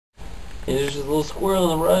And there's this little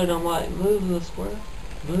squirrel on the road. I'm like, move, little squirrel,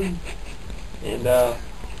 move. And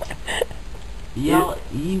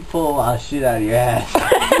you pull a lot of shit out of your ass.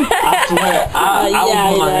 I swear, I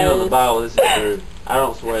will put my hand on the does. Bible. This is true. I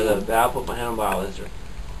don't swear though, but I'll put my hand on the Bible. This is true.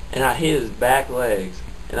 And I hit his back legs,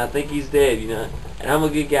 and I think he's dead, you know. And I'm a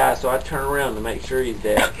good guy, so I turn around to make sure he's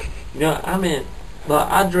dead. You know, I mean,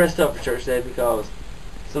 but I dressed up for church today because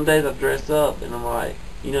some days I dress up and I'm like,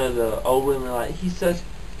 you know, the old women are like, he's such.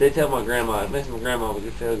 They tell my grandma, it makes my grandma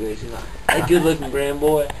feel good. She's like, that good-looking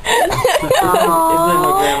grandboy. It makes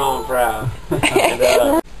my grandma proud.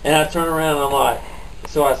 And I turn around and I'm like,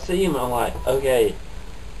 so I see him and I'm like, okay,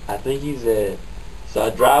 I think he's dead. So I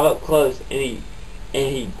drive up close and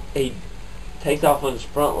he takes off on his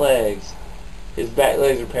front legs. His back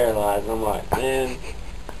legs are paralyzed. And I'm like, man,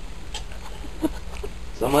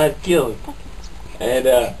 somebody had to kill him. And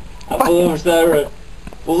I pull over Soda,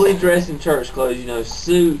 fully dressed in church clothes, you know,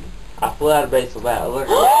 suit. I flew out of baseball bat. Oh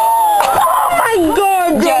my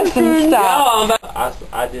God, Justin, stop.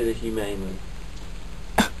 I did it humanely.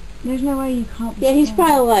 There's no way you can't. Yeah, he's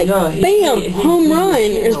probably like, bam, home run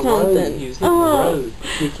or something. He was hitting the road.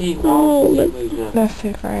 He can't walk. He can't move nothing. That's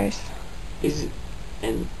so gross.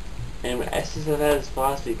 And since I've had this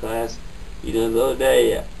philosophy class, you know, the other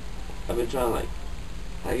day, I've been trying like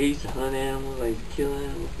I used to hunt animals, like kill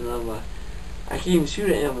animals, and I'm like, I can't even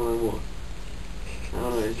shoot an animal anymore. I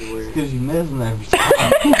don't know, it's weird. Because you miss them every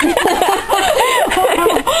time.